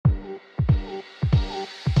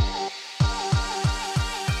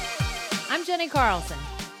Jenny Carlson.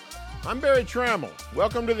 I'm Barry Trammell.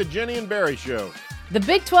 Welcome to the Jenny and Barry Show. The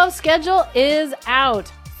Big 12 schedule is out.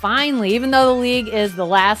 Finally, even though the league is the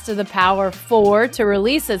last of the Power Four to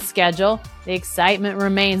release its schedule, the excitement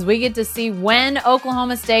remains. We get to see when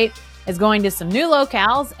Oklahoma State is going to some new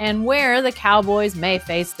locales and where the Cowboys may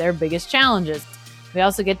face their biggest challenges. We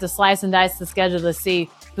also get to slice and dice the schedule to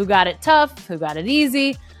see who got it tough, who got it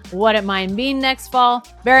easy, what it might mean next fall.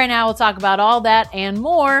 Barry and I will talk about all that and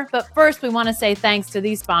more, but first we want to say thanks to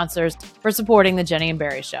these sponsors for supporting the Jenny and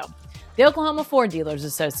Barry Show. The Oklahoma Ford Dealers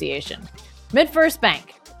Association, MidFirst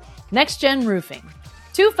Bank, Next Gen Roofing,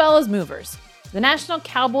 Two Fellas Movers, the National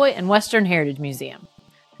Cowboy and Western Heritage Museum,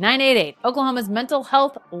 988, Oklahoma's Mental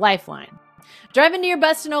Health Lifeline. Drive into your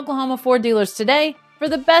best in Oklahoma Ford dealers today for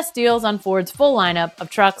the best deals on Ford's full lineup of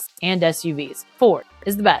trucks and SUVs. Ford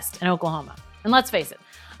is the best in Oklahoma. And let's face it,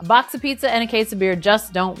 a box of pizza and a case of beer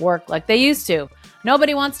just don't work like they used to.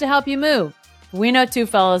 Nobody wants to help you move. We know two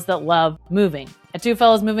fellas that love moving. At Two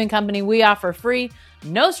Fellas Moving Company, we offer free,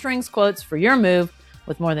 no-strings quotes for your move.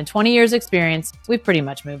 With more than 20 years experience, we've pretty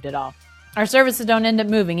much moved it all. Our services don't end up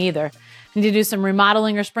moving either. Need to do some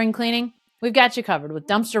remodeling or spring cleaning? We've got you covered with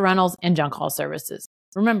dumpster rentals and junk haul services.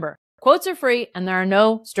 Remember, quotes are free and there are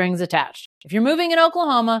no strings attached. If you're moving in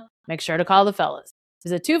Oklahoma, make sure to call the fellas.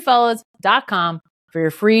 Visit twofellas.com for your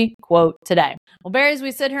free quote today. Well, Barry, as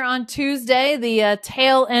we sit here on Tuesday, the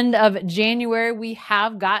tail end of January, we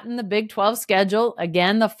have gotten the Big 12 schedule.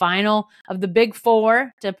 Again, the final of the Big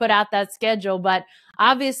Four to put out that schedule. But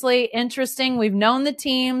obviously interesting. We've known the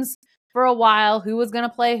teams for a while, who was going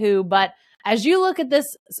to play who. But as you look at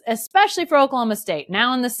this, especially for Oklahoma State,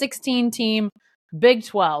 now in the 16-team Big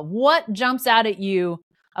 12, what jumps out at you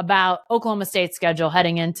about Oklahoma State's schedule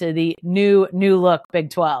heading into the new look Big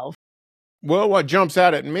 12? Well, what jumps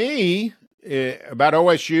out at me about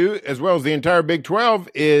OSU, as well as the entire Big 12,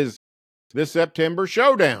 is the September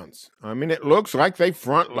showdowns. I mean, it looks like they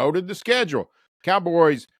front-loaded the schedule.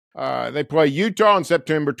 Cowboys, they play Utah on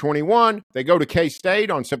September 21. They go to K-State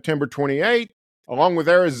on September 28, along with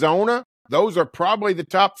Arizona. Those are probably the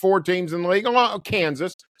top four teams in the league, along with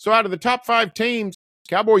Kansas. So out of the top five teams,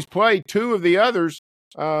 Cowboys play two of the others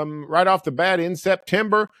right off the bat in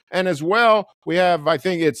September. And as well, we have, I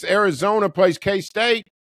think it's Arizona plays K-State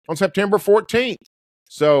on September 14th.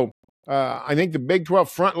 So I think the Big 12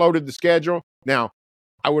 front-loaded the schedule. Now,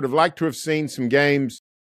 I would have liked to have seen some games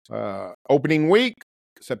opening week,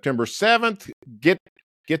 September 7th, get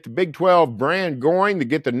the Big 12 brand going, to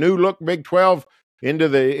get the new look Big 12 into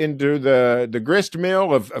the grist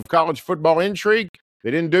mill of college football intrigue.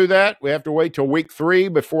 They didn't do that. We have to wait till week 3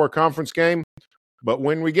 before a conference game. But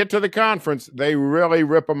when we get to the conference, they really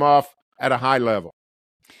rip them off at a high level.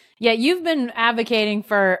 Yeah, you've been advocating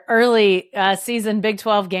for early season Big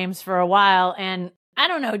 12 games for a while. And I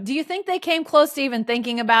don't know, do you think they came close to even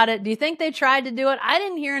thinking about it? Do you think they tried to do it? I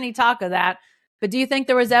didn't hear any talk of that. But do you think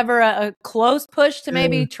there was ever a close push to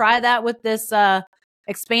maybe try that with this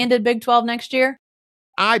expanded Big 12 next year?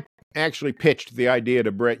 I actually pitched the idea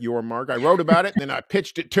to Brett Yormark. I wrote about it, and then I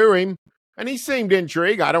pitched it to him. And he seemed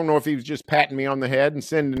intrigued. I don't know if he was just patting me on the head and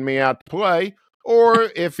sending me out to play, or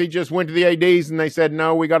if he just went to the ADs and they said,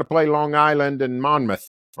 no, we got to play Long Island and Monmouth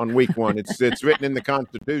on week 1. It's written in the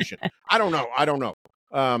Constitution. I don't know.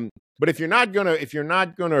 But if you're not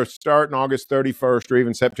gonna start on August 31st or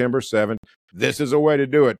even September 7th, this is a way to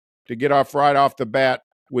do it, to get off right off the bat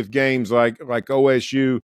with games like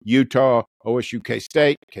OSU, Utah, OSU,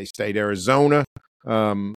 K-State, Arizona.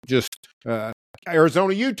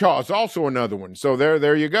 Arizona, Utah is also another one. So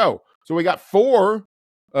there you go. So we got 4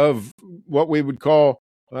 of what we would call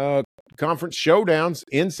conference showdowns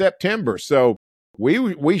in September. So we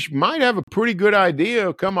might have a pretty good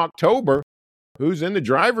idea come October who's in the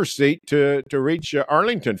driver's seat to reach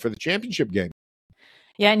Arlington for the championship game.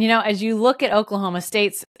 Yeah, and as you look at Oklahoma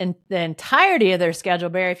State's the entirety of their schedule,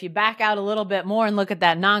 Barry, if you back out a little bit more and look at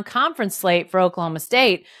that non-conference slate for Oklahoma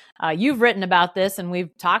State, you've written about this and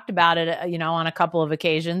we've talked about it, on a couple of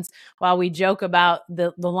occasions. While we joke about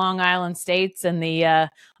the Long Island states and the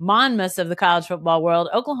Monmouths of the college football world,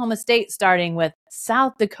 Oklahoma State starting with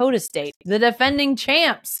South Dakota State, the defending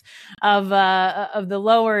champs of the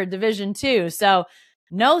lower Division II. So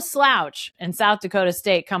no slouch in South Dakota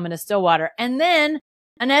State coming to Stillwater, and then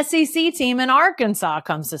an SEC team in Arkansas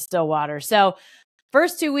comes to Stillwater. So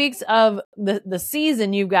first 2 weeks of the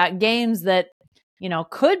season, you've got games that,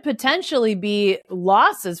 could potentially be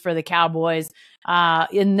losses for the Cowboys.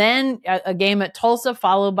 And then a game at Tulsa,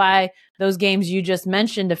 followed by those games you just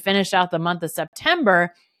mentioned to finish out the month of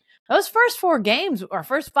September. Those first 5 games, we're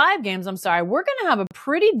going to have a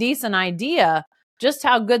pretty decent idea just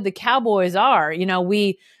how good the Cowboys are.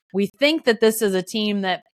 We we think that this is a team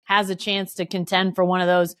that has a chance to contend for one of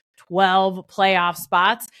those 12 playoff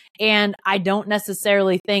spots. And I don't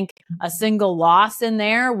necessarily think a single loss in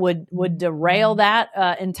there would derail that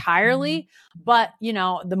entirely. But,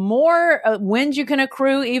 the more wins you can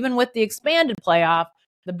accrue, even with the expanded playoff,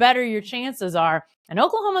 the better your chances are. And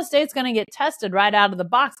Oklahoma State's going to get tested right out of the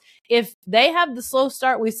box. If they have the slow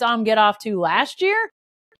start we saw them get off to last year,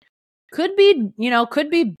 could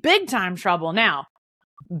be big time trouble. Now,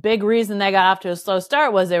 big reason they got off to a slow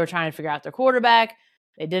start was they were trying to figure out their quarterback.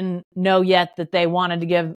 They didn't know yet that they wanted to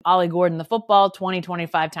give Ollie Gordon the football 20,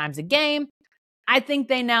 25 times a game. I think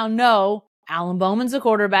they now know Alan Bowman's a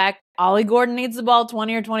quarterback. Ollie Gordon needs the ball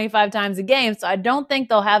 20 or 25 times a game. So I don't think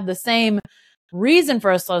they'll have the same reason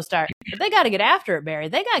for a slow start. But they got to get after it, Barry.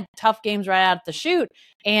 They got tough games right out the chute.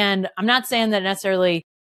 And I'm not saying that necessarily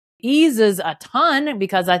eases a ton,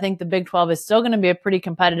 because I think the Big 12 is still going to be a pretty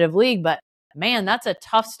competitive league. But, man, that's a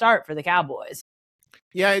tough start for the Cowboys.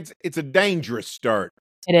 Yeah, it's a dangerous start.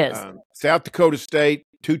 It is. South Dakota State,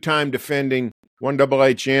 two-time defending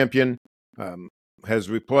 1AA champion, has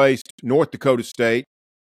replaced North Dakota State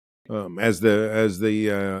as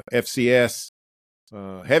the FCS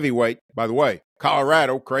heavyweight. By the way,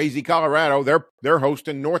 Colorado, crazy Colorado, they're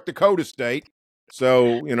hosting North Dakota State.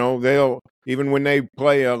 So, they'll, even when they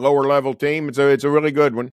play a lower level team, it's a really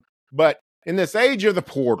good one. But in this age of the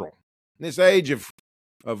portal, in this age of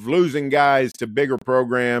losing guys to bigger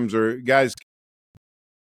programs or guys,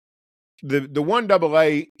 the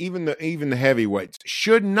 1AA, even the heavyweights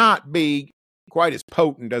should not be quite as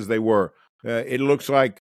potent as they were. It looks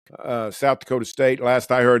like South Dakota State,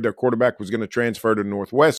 last I heard, their quarterback was going to transfer to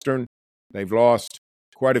Northwestern. They've lost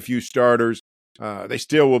quite a few starters. They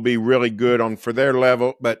still will be really good for their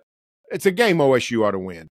level, but it's a game OSU ought to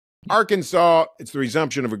win. Arkansas, it's the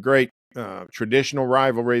resumption of a great traditional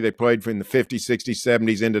rivalry. They played in the 50s, 60s,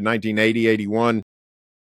 70s into 1980, 81.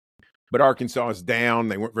 But Arkansas is down.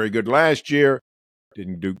 They weren't very good last year.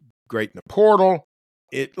 Didn't do great in the portal.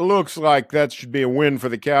 It looks like that should be a win for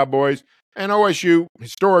the Cowboys. And OSU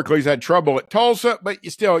historically has had trouble at Tulsa, but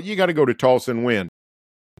you got to go to Tulsa and win.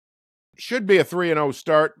 Should be a 3-0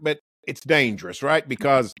 start, but it's dangerous, right?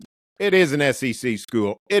 Because it is an SEC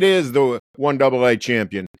school. It is the 1AA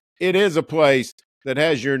champion. It is a place that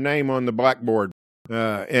has your name on the blackboard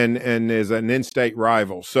and is an in-state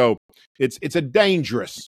rival. So it's a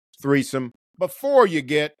dangerous threesome before you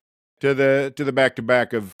get to the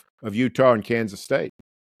back-to-back of Utah and Kansas State.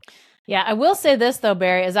 Yeah, I will say this, though,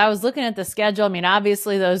 Barry, as I was looking at the schedule, I mean,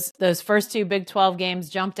 obviously those first two Big 12 games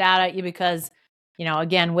jumped out at you because,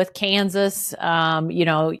 again, with Kansas,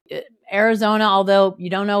 Arizona, although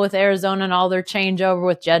you don't know with Arizona and all their changeover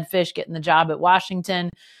with Jed Fish getting the job at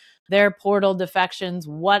Washington, their portal defections,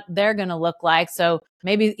 what they're going to look like. So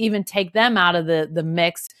maybe even take them out of the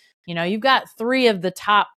mix. You've got three of the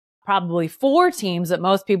top probably four teams that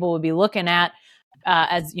most people would be looking at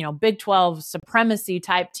as, Big 12 supremacy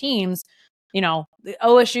type teams. The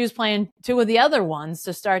OSU's playing two of the other ones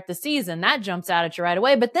to start the season. That jumps out at you right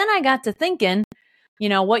away. But then I got to thinking,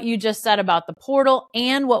 what you just said about the portal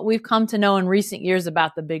and what we've come to know in recent years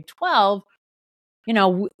about the Big 12,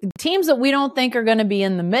 teams that we don't think are going to be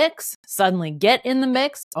in the mix suddenly get in the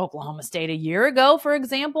mix. Oklahoma State a year ago, for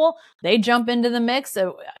example, they jump into the mix.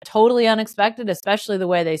 Totally unexpected, especially the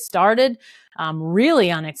way they started.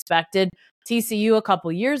 Really unexpected. TCU a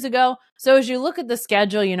couple years ago. So as you look at the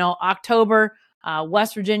schedule, October,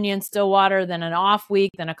 West Virginia and Stillwater, then an off week,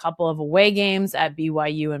 then a couple of away games at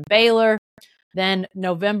BYU and Baylor. Then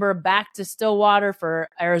November back to Stillwater for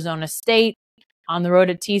Arizona State, on the road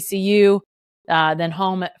at TCU, then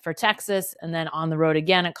home for Texas, and then on the road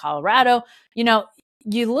again at Colorado.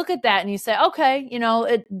 You look at that and you say, okay,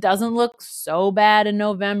 it doesn't look so bad in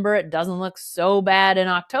November. It doesn't look so bad in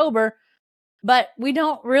October, but we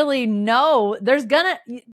don't really know.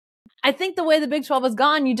 I think the way the Big 12 has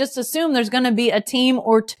gone, you just assume there's going to be a team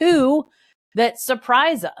or two that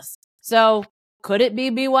surprise us. So could it be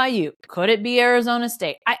BYU? Could it be Arizona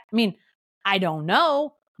State? I mean, I don't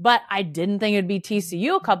know, but I didn't think it'd be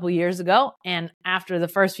TCU a couple years ago. And after the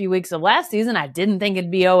first few weeks of last season, I didn't think it'd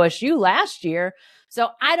be OSU last year. So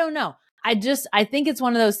I don't know. I think it's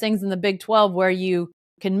one of those things in the Big 12 where you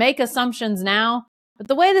can make assumptions now, but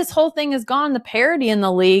the way this whole thing has gone, the parity in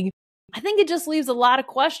the league, I think it just leaves a lot of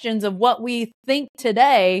questions of what we think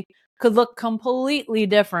today could look completely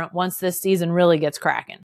different once this season really gets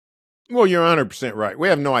cracking. Well, you're 100% right. We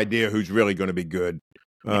have no idea who's really going to be good.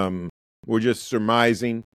 We're just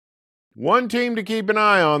surmising. One team to keep an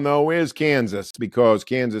eye on, though, is Kansas, because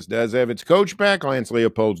Kansas does have its coach back. Lance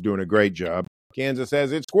Leopold's doing a great job. Kansas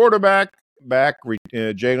has its quarterback back,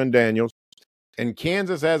 Jalen Daniels. and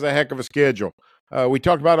Kansas has a heck of a schedule. We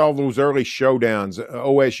talked about all those early showdowns: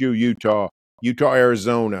 OSU, Utah,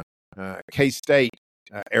 Arizona, K-State,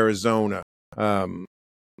 Arizona.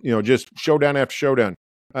 Just showdown after showdown.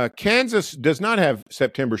 Kansas does not have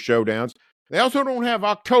September showdowns. They also don't have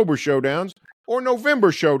October showdowns or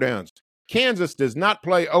November showdowns. Kansas does not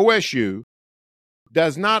play OSU,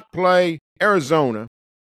 does not play Arizona,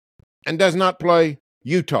 and does not play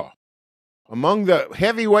Utah. Among the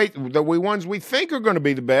heavyweight, the ones we think are going to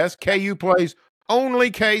be the best, KU plays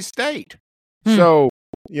only K-State. So,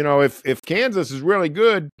 if Kansas is really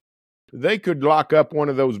good, they could lock up one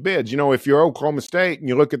of those bids. If you're Oklahoma State and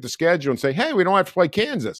you look at the schedule and say, hey, we don't have to play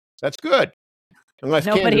Kansas, that's good. Unless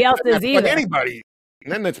nobody Kansas else doesn't have is to play either. anybody,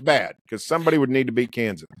 and then that's bad because somebody would need to beat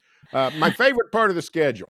Kansas. My favorite part of the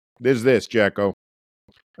schedule is this, Jacko.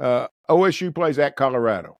 OSU plays at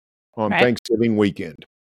Colorado on Thanksgiving weekend.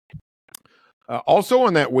 Also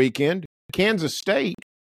on that weekend, Kansas State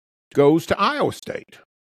goes to Iowa State.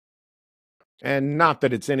 And not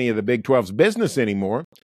that it's any of the Big 12's business anymore,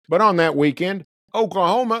 but on that weekend,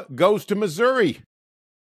 Oklahoma goes to Missouri.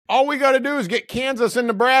 All we got to do is get Kansas and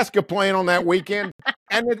Nebraska playing on that weekend,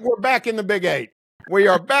 and we're back in the Big 8. We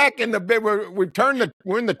are back in the big. We're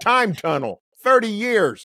in the time tunnel. 30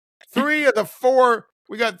 years. 3 of the 4.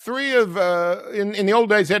 We got 3 of in the old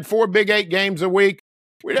days had 4 Big 8 games a week.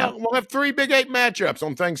 We'll have 3 Big 8 matchups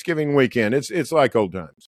on Thanksgiving weekend. It's like old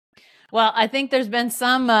times. Well, I think there's been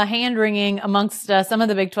some hand-wringing amongst some of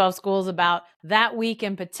the Big 12 schools about that week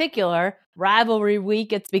in particular, rivalry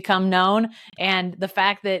week, it's become known, and the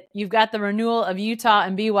fact that you've got the renewal of Utah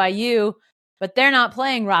and BYU, but they're not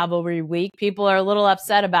playing rivalry week. People are a little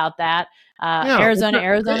upset about that.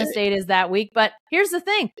 Arizona State is that week. But here's the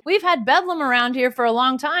thing. We've had Bedlam around here for a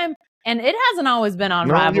long time, and it hasn't always been on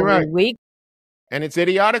rivalry week. And it's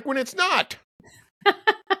idiotic when it's not.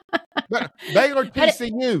 But Baylor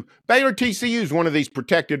TCU is one of these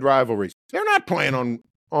protected rivalries. They're not playing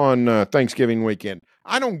on Thanksgiving weekend.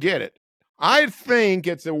 I don't get it. I think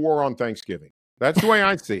it's a war on Thanksgiving. That's the way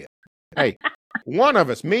I see it. Hey, one of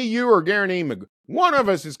us, me, you, or Garen, one of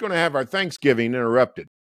us is going to have our Thanksgiving interrupted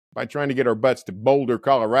by trying to get our butts to Boulder,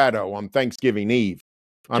 Colorado on Thanksgiving Eve.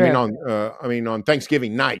 On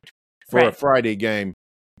Thanksgiving night for a Friday game.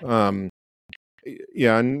 And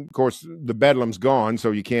of course the Bedlam's gone,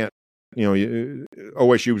 so you can't.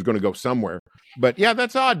 OSU was going to go somewhere. But yeah,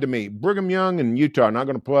 that's odd to me. Brigham Young and Utah are not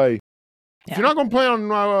going to play. If you're not going to play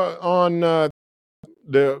on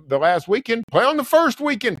the last weekend, play on the first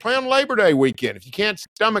weekend. Play on Labor Day weekend. If you can't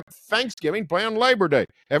stomach Thanksgiving, play on Labor Day.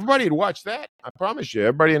 Everybody would watch that. I promise you,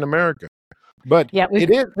 everybody in America. But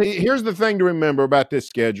here's the thing to remember about this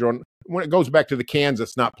schedule. When it goes back to the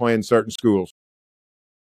Kansas not playing certain schools,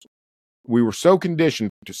 we were so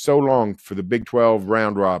conditioned to so long for the Big 12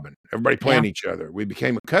 round robin, everybody playing each other. We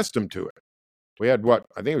became accustomed to it. We had I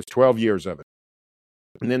think it was 12 years of it.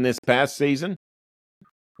 And then this past season,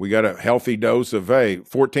 we got a healthy dose of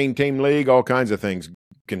 14-team league, all kinds of things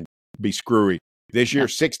can be screwy. This year,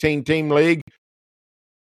 16-team league,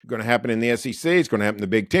 going to happen in the SEC, it's going to happen in the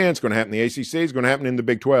Big 10, it's going to happen in the ACC, it's going to happen in the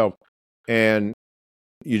Big 12. And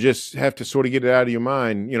you just have to sort of get it out of your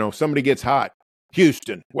mind. Somebody gets hot.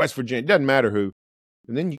 Houston, West Virginia, doesn't matter who.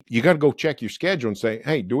 And then you got to go check your schedule and say,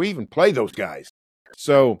 hey, do we even play those guys?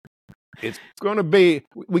 So it's going to be,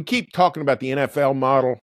 we keep talking about the NFL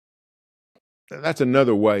model. That's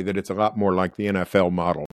another way that it's a lot more like the NFL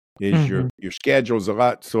model, is your schedule's a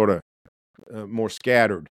lot sort of more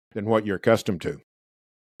scattered than what you're accustomed to.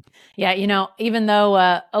 Yeah, even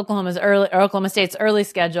though Oklahoma State's early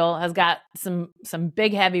schedule has got some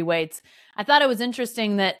big heavyweights, I thought it was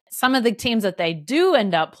interesting that some of the teams that they do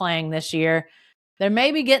end up playing this year, they're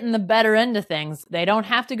maybe getting the better end of things. They don't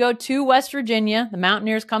have to go to West Virginia. The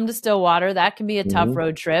Mountaineers come to Stillwater. That can be a tough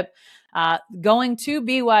road trip. Going to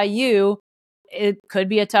BYU, it could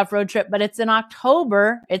be a tough road trip, but it's in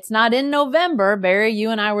October. It's not in November. Barry, you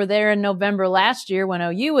and I were there in November last year when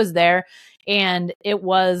OU was there. And it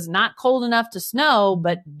was not cold enough to snow,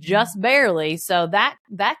 but just barely. So that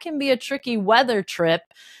can be a tricky weather trip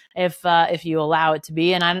if you allow it to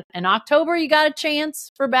be. And in October, you got a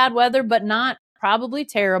chance for bad weather, but not probably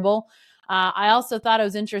terrible. I also thought it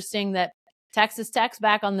was interesting that Texas Tech's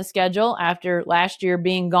back on the schedule after last year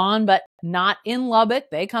being gone, but not in Lubbock.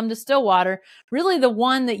 They come to Stillwater. Really the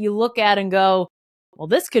one that you look at and go, well,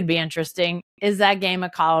 this could be interesting, is that game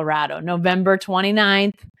at Colorado, November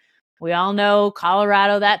 29th. We all know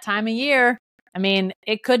Colorado that time of year. I mean,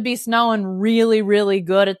 it could be snowing really, really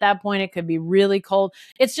good at that point. It could be really cold.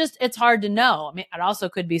 It's hard to know. I mean, it also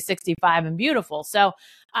could be 65 and beautiful. So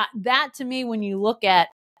that to me, when you look at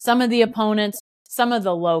some of the opponents, some of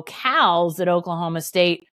the locales that Oklahoma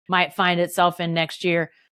State might find itself in next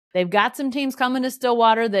year. They've got some teams coming to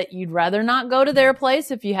Stillwater that you'd rather not go to their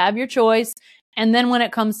place if you have your choice. And then when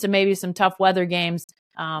it comes to maybe some tough weather games,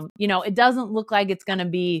 it doesn't look like it's going to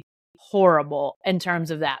be horrible in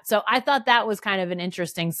terms of that. So I thought that was kind of an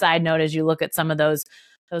interesting side note as you look at some of those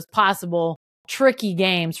possible tricky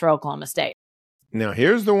games for Oklahoma State. Now,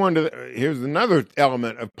 here's another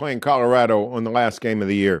element of playing Colorado on the last game of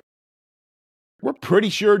the year. We're pretty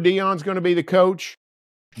sure Deion's going to be the coach,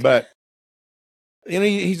 but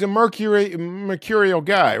he's a mercurial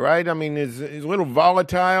guy, right? I mean, he's a little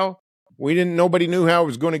volatile. Nobody knew how it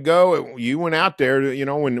was going to go. You went out there,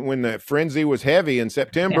 when the frenzy was heavy in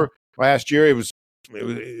September last year.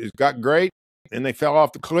 It got great, and they fell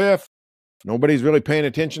off the cliff. Nobody's really paying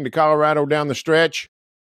attention to Colorado down the stretch.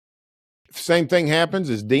 If the same thing happens,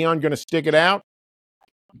 is Deion going to stick it out?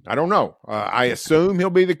 I don't know. I assume he'll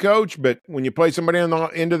be the coach, but when you play somebody on the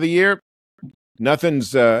end of the year,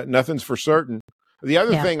 nothing's for certain. The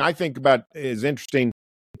other thing I think about is interesting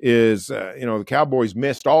is, the Cowboys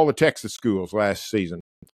missed all the Texas schools last season.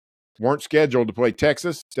 Weren't scheduled to play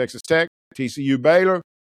Texas Tech, TCU, Baylor.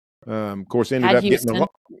 Of course, did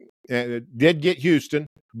get Houston,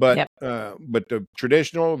 but the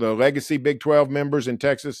traditional, the legacy Big 12 members in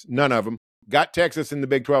Texas, none of them got Texas in the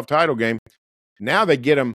Big 12 title game. Now they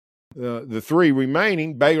get them, the three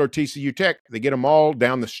remaining, Baylor, TCU, Tech, they get them all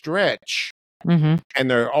down the stretch. Mm-hmm. And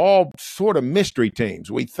they're all sort of mystery teams.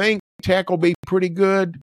 We think Tech will be pretty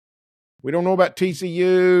good. We don't know about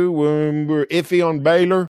TCU. We're iffy on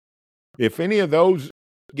Baylor. If any of those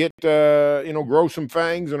get, grow some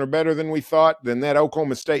fangs and are better than we thought, then that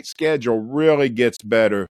Oklahoma State schedule really gets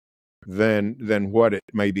better than what it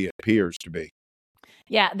maybe appears to be.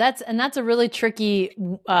 Yeah, that's a really tricky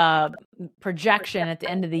projection at the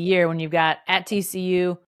end of the year when you've got at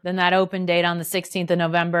TCU, then that open date on the 16th of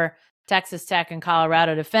November, Texas Tech and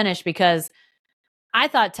Colorado to finish, because I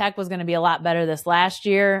thought Tech was going to be a lot better this last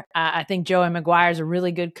year. I think Joey McGuire is a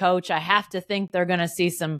really good coach. I have to think they're going to see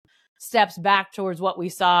some steps back towards what we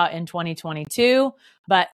saw in 2022,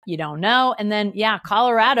 but you don't know. And then,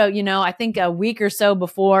 Colorado, I think a week or so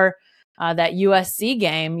before that USC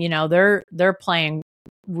game, they're playing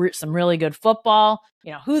some really good football.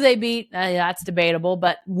 Who they beat, that's debatable,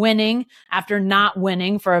 but winning after not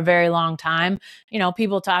winning for a very long time,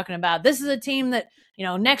 people talking about this is a team that,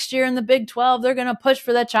 next year in the Big 12, they're going to push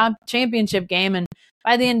for that championship game. And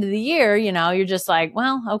by the end of the year, you're just like,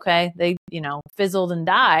 well, okay, they, fizzled and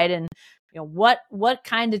died. And, what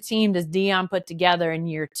kind of team does Deion put together in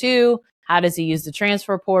year two? How does he use the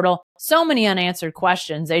transfer portal? So many unanswered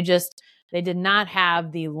questions. They did not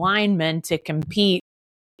have the linemen to compete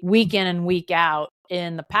week in and week out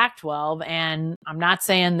in the Pac-12. And I'm not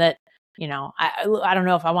saying that, I don't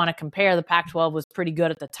know if I want to compare. The Pac-12 was pretty good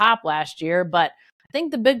at the top last year, but I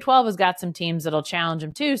think the Big 12 has got some teams that'll challenge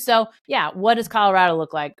them too. So what does Colorado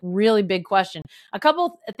look like? Really big question. A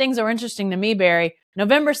couple of things that were interesting to me, Barry.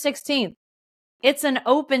 November 16th, it's an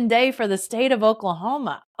open day for the state of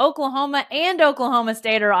Oklahoma. Oklahoma and Oklahoma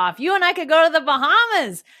State are off. You and I could go to the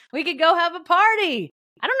Bahamas. We could go have a party.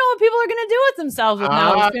 I don't know what people are going to do with themselves with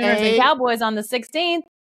now Sooners and Cowboys on the 16th.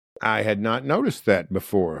 I had not noticed that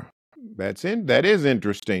before. That is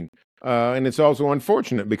interesting. And it's also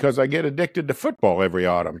unfortunate because I get addicted to football every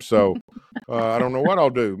autumn. So I don't know what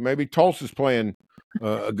I'll do. Maybe Tulsa's playing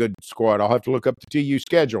a good squad. I'll have to look up the TU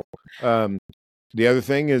schedule. The other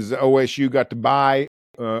thing is OSU got to buy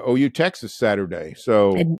OU Texas Saturday.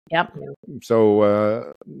 So, the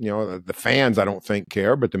fans, I don't think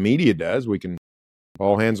care, but the media does. We can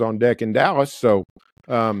all hands on deck in Dallas. So,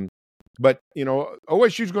 but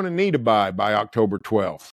OSU's going to need a bye by October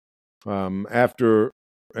 12th. After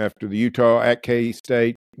the Utah at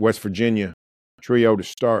K-State, West Virginia trio to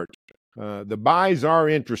start. The buys are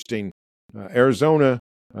interesting. Arizona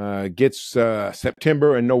gets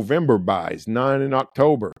September and November buys, 9 in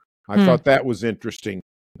October. I thought that was interesting.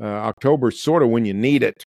 October is sort of when you need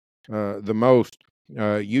it the most.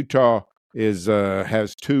 Utah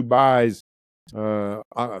has 2 buys,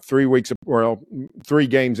 3 weeks, 3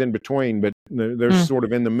 games in between, but they're sort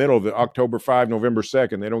of in the middle of the October 5, November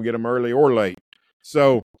 2nd. They don't get them early or late.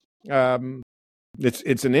 So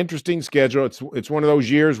it's an interesting schedule. It's one of those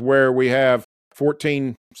years where we have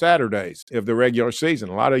 14 Saturdays of the regular season.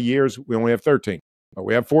 A lot of years we only have 13, but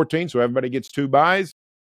we have 14, so everybody gets 2 buys.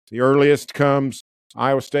 The earliest comes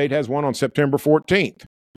Iowa State has one on September 14th,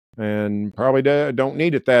 and probably don't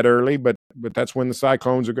need it that early, but that's when the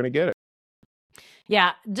Cyclones are going to get it.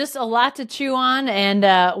 Yeah, just a lot to chew on. And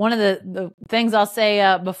one of the things I'll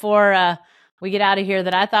say before we get out of here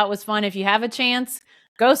that I thought was fun, if you have a chance,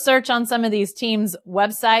 go search on some of these teams'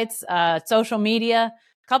 websites, social media.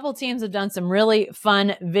 A couple teams have done some really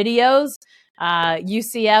fun videos.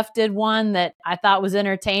 UCF did one that I thought was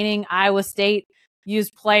entertaining. Iowa State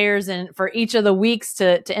used players for each of the weeks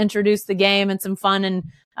to introduce the game in some fun and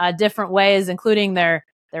different ways, including their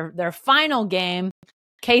final game.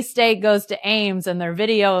 K-State goes to Ames, and their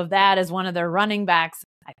video of that is one of their running backs,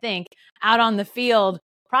 I think, out on the field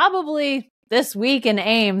probably this week in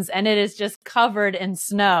Ames, and it is just covered in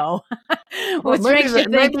snow. Which makes you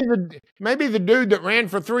think maybe the dude that ran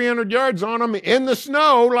for 300 yards on him in the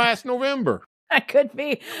snow last November. That could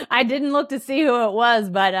be. I didn't look to see who it was,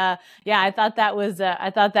 but yeah, I thought that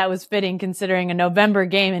was fitting, considering a November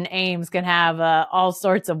game in Ames can have all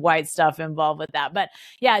sorts of white stuff involved with that. But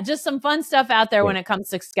yeah, just some fun stuff out there when it comes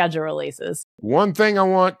to schedule releases. One thing I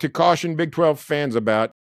want to caution Big 12 fans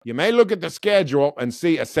about: you may look at the schedule and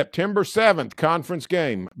see a September 7th conference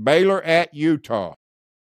game, Baylor at Utah.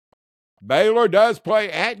 Baylor does play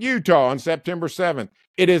at Utah on September 7th.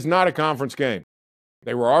 It is not a conference game.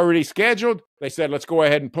 They were already scheduled. They said, let's go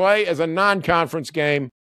ahead and play as a non-conference game.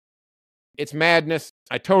 It's madness.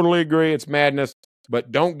 I totally agree. It's madness.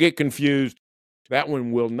 But don't get confused. That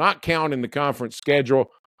one will not count in the conference schedule.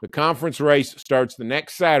 The conference race starts the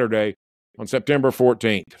next Saturday on September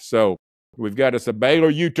 14th. So we've got us a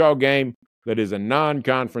Baylor-Utah game that is a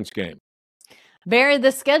non-conference game. Barry,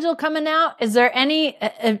 the schedule coming out, is there any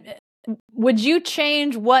would you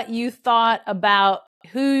change what you thought about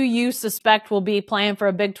who you suspect will be playing for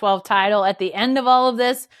a Big 12 title at the end of all of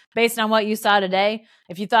this, based on what you saw today?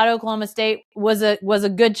 If you thought Oklahoma State was a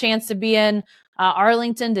good chance to be in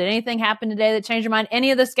Arlington, did anything happen today that changed your mind? Any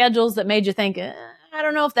of the schedules that made you think, I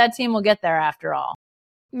don't know if that team will get there after all?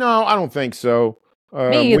 No, I don't think so.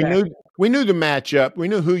 Me either. We knew the matchup. We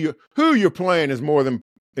knew who you're playing is more than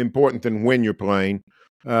important than when you're playing.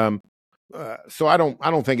 So I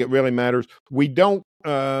don't think it really matters. We don't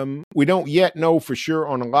yet know for sure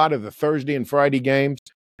on a lot of the Thursday and Friday games.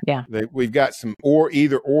 Yeah, we've got some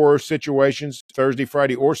either or situations, Thursday,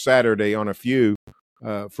 Friday, or Saturday on a few.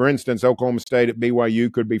 For instance, Oklahoma State at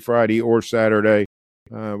BYU could be Friday or Saturday.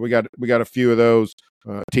 We got a few of those.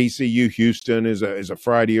 TCU Houston is a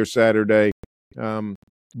Friday or Saturday.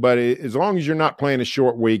 But as long as you're not playing a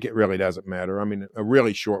short week, it really doesn't matter. I mean, a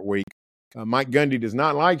really short week. Mike Gundy does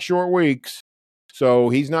not like short weeks, so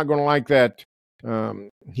he's not going to like that.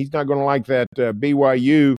 He's not going to like that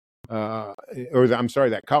BYU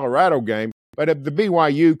that Colorado game. But if the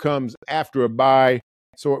BYU comes after a bye,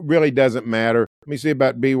 so it really doesn't matter. Let me see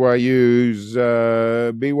about BYU's.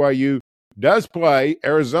 BYU does play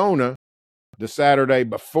Arizona the Saturday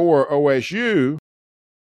before OSU.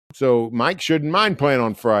 So Mike shouldn't mind playing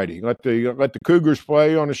on Friday. Let the Cougars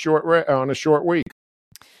play on a short week.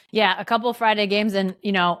 Yeah, a couple of Friday games, and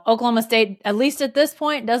Oklahoma State, at least at this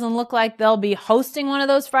point, doesn't look like they'll be hosting one of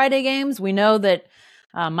those Friday games. We know that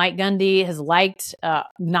Mike Gundy has liked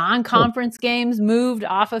non-conference games moved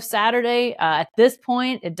off of Saturday. At this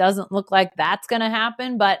point, it doesn't look like that's going to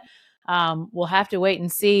happen, but we'll have to wait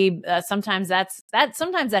and see. Sometimes that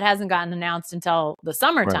hasn't gotten announced until the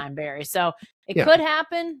summertime, right, Barry. So it could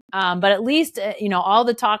happen, but at least all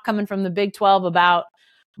the talk coming from the Big 12 about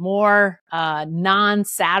more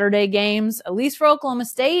non-Saturday games, at least for Oklahoma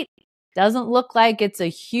State, doesn't look like it's a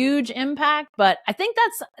huge impact. But I think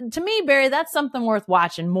that's, to me, Barry, that's something worth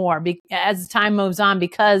watching more as time moves on,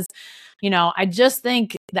 because I just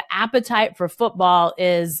think the appetite for football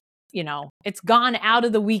is, it's gone out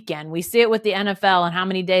of the weekend. We see it with the NFL and how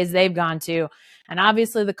many days they've gone to. And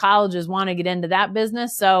obviously the colleges want to get into that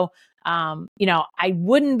business. So, I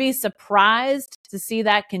wouldn't be surprised to see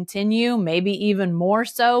that continue, maybe even more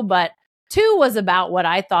so. But 2 was about what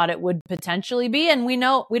I thought it would potentially be. And we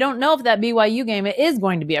don't know if that BYU game is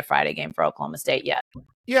going to be a Friday game for Oklahoma State yet.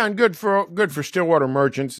 Yeah, and good for Stillwater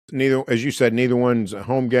Merchants. Neither, as you said, neither one's a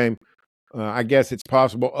home game. I guess it's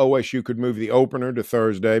possible OSU could move the opener to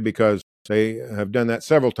Thursday because they have done that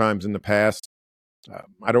several times in the past.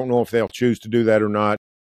 I don't know if they'll choose to do that or not.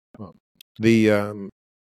 It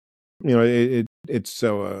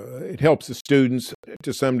helps the students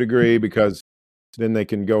to some degree because then they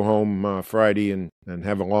can go home Friday and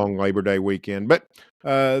have a long Labor Day weekend. But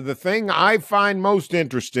the thing I find most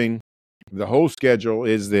interesting, the whole schedule,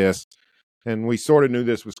 is this, and we sort of knew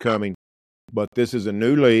this was coming, but this is a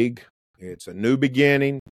new league. It's a new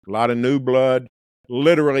beginning, a lot of new blood.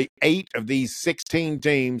 Literally 8 of these 16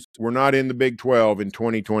 teams were not in the Big 12 in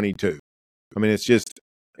 2022. I mean,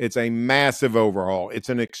 it's a massive overhaul. It's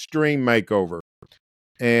an extreme makeover.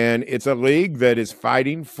 And it's a league that is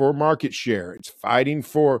fighting for market share. It's fighting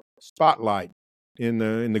for spotlight in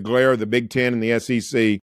the glare of the Big Ten and the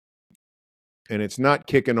SEC. and it's not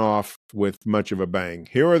kicking off with much of a bang.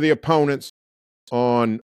 Here are the opponents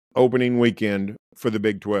on opening weekend for the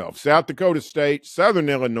Big 12. South Dakota State, Southern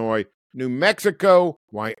Illinois, New Mexico,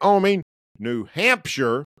 Wyoming, New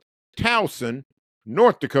Hampshire, Towson,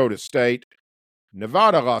 North Dakota State,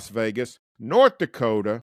 Nevada, Las Vegas, North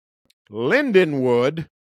Dakota, Lindenwood,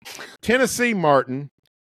 Tennessee Martin,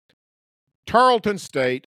 Tarleton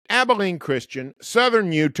State, Abilene Christian,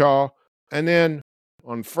 Southern Utah, and then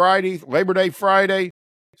on Friday, Labor Day Friday,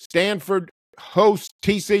 Stanford hosts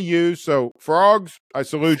TCU. So, Frogs, I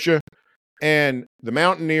salute you. And the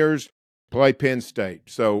Mountaineers play Penn State.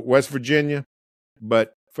 So, West Virginia.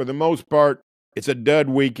 But for the most part, it's a dud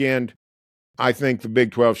weekend. I think the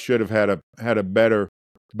Big 12 should have had a better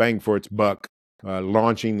bang for its buck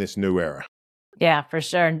launching this new era. Yeah, for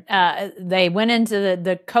sure. They went into the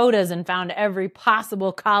Dakotas and found every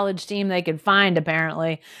possible college team they could find,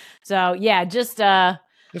 apparently. So, yeah, just...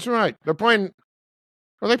 That's right. They're playing...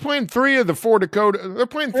 Are they playing 3 of the 4 Dakota? They're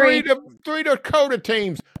playing three Dakota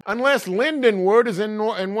teams, unless Lindenwood is in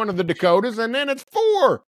one of the Dakotas, and then it's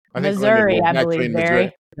 4. Missouri, I believe,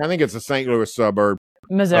 Barry. I think it's a St. Louis suburb.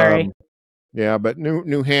 Missouri. Yeah, but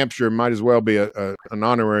New Hampshire might as well be an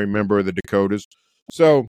honorary member of the Dakotas.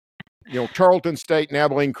 So, Tarleton State and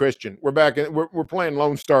Abilene Christian. We're back. We're playing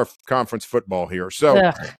Lone Star Conference football here.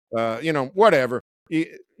 So, whatever.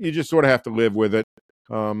 You just sort of have to live with it.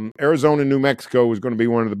 Arizona, New Mexico is going to be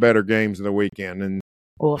one of the better games of the weekend, and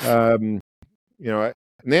and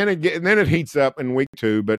then it heats up in week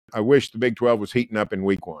 2. But I wish the Big 12 was heating up in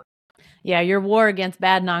week 1. Yeah, your war against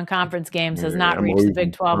bad non-conference games has not reached the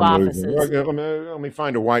Big 12 offices. Let me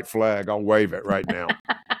find a white flag. I'll wave it right now.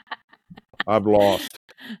 I've lost.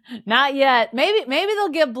 Not yet. Maybe they'll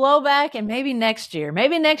get blowback, and maybe next year.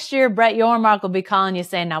 Maybe next year, Brett Yormark will be calling you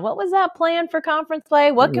saying, "Now, what was that plan for conference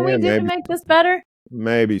play? What can we do to make this better?"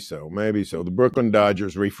 Maybe so. The Brooklyn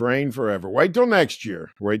Dodgers refrain forever. Wait till next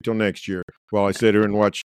year. While I sit here and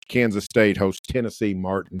watch Kansas State host Tennessee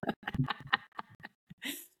Martin.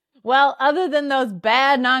 Well, other than those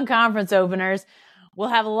bad non-conference openers, we'll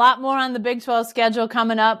have a lot more on the Big 12 schedule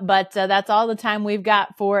coming up, but that's all the time we've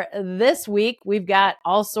got for this week. We've got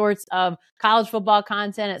all sorts of college football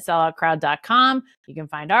content at selloutcrowd.com. You can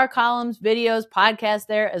find our columns, videos, podcasts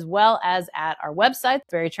there, as well as at our website,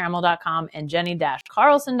 barrytrammell.com and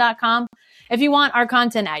jenny-carlson.com. If you want our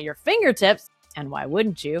content at your fingertips, and why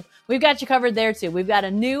wouldn't you? We've got you covered there too. We've got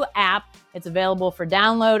a new app. It's available for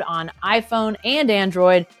download on iPhone and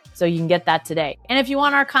Android, so you can get that today. And if you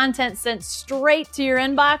want our content sent straight to your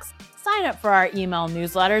inbox, sign up for our email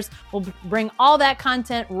newsletters. We'll bring all that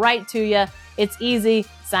content right to you. It's easy.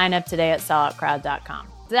 Sign up today at selloutcrowd.com.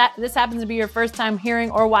 This happens to be your first time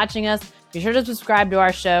hearing or watching us, be sure to subscribe to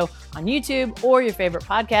our show on YouTube or your favorite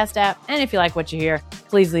podcast app. And if you like what you hear,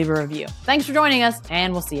 please leave a review. Thanks for joining us,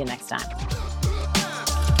 and we'll see you next time.